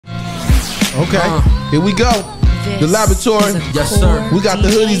Okay, here we go. The laboratory. Yes, sir. We got the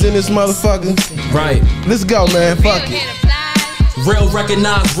hoodies in this motherfucker. Right. Let's go, man. Fuck it. Real,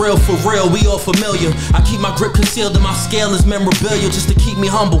 recognize real for real, we all familiar. I keep my grip concealed and my scale is memorabilia just to keep me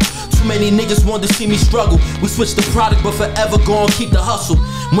humble. Too many niggas want to see me struggle. We switch the product but forever gon' keep the hustle.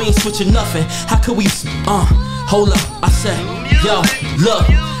 We ain't switching nothing, how could we, hold up, I said, yo, look,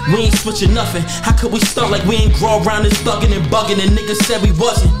 we ain't switching nothing. How could we start like we ain't grow around this thuggin' and buggin' and niggas said we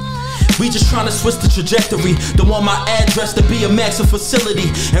wasn't. We just tryna switch the trajectory. Don't want my address to be a maximum facility.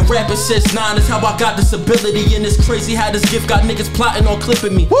 And rapping since 9 is how I got this ability. And it's crazy how this gift got niggas plotting on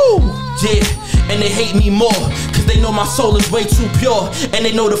clipping me. Woo! Yeah, and they hate me more cause they know my soul is way too pure. And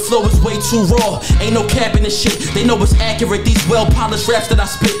they know the flow is way too raw. Ain't no capping this shit, they know it's accurate. These well-polished raps that I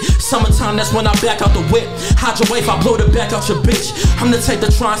spit. Summertime, that's when I back out the whip. Hide your wife, I blow the back out your bitch. I'm the type to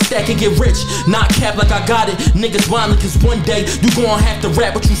try and stack and get rich. Not cap like I got it. Niggas whining cause one day you gon' have to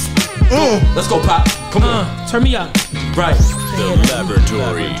rap what you Let's go, Pop. Come on. Turn me up. Right. The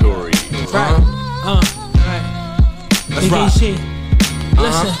laboratory. Right. That's right.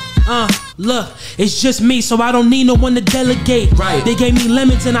 Listen. Look, it's just me, so I don't need no one to delegate. Right. They gave me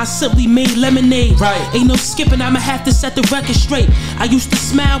lemons and I simply made lemonade. Right. Ain't no skipping, I'ma have to set the record straight. I used to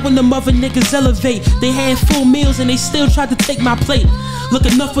smile when the mother niggas elevate. They had full meals and they still tried to take my plate. Look,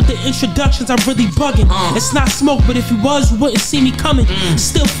 enough with the introductions, I'm really bugging. It's not smoke, but if you was, you wouldn't see me coming.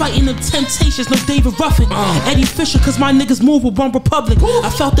 Still fighting them temptations, no David Ruffin. Eddie Fisher, cause my niggas move with One Republic. I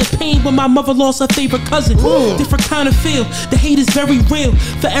felt the pain when my mother lost her favorite cousin. Different kind of feel, the hate is very real.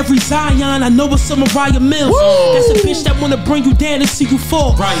 For every Zion, I know it's some Mariah Mills. That's a bitch that wanna bring you down and see you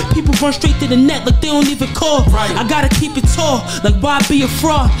fall. People run straight to the net like they don't even call. I gotta keep it tall, like why be a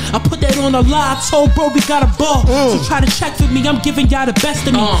fraud? I put that on a lie, I told bro we got a ball. So try to check for me, I'm giving y'all the best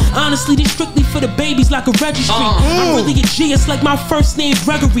of me. Honestly, they strictly for the babies like a registry. I'm really a G, it's like my first name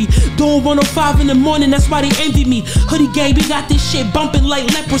Gregory. Doing 105 in the morning, that's why they envy me. Hoodie gang, we got this shit bumping like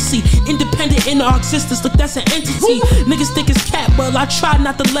leprosy. Independent in our existence, look that's an entity. Niggas think it's cat, well I try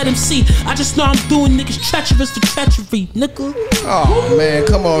not to let him see. I just know I'm doing niggas treacherous to treachery, nigga. Oh man,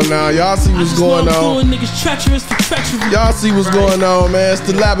 come on now. Y'all see what's going on. I'm doing niggas treacherous to treachery. Y'all see what's going on, man. It's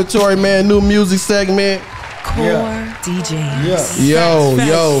the laboratory, man. New music segment. Core DJs. Yo.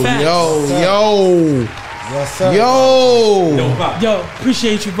 Yes, sir. Yo,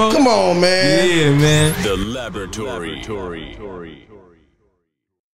 appreciate you, bro. Come on, man. Yeah, man. The laboratory.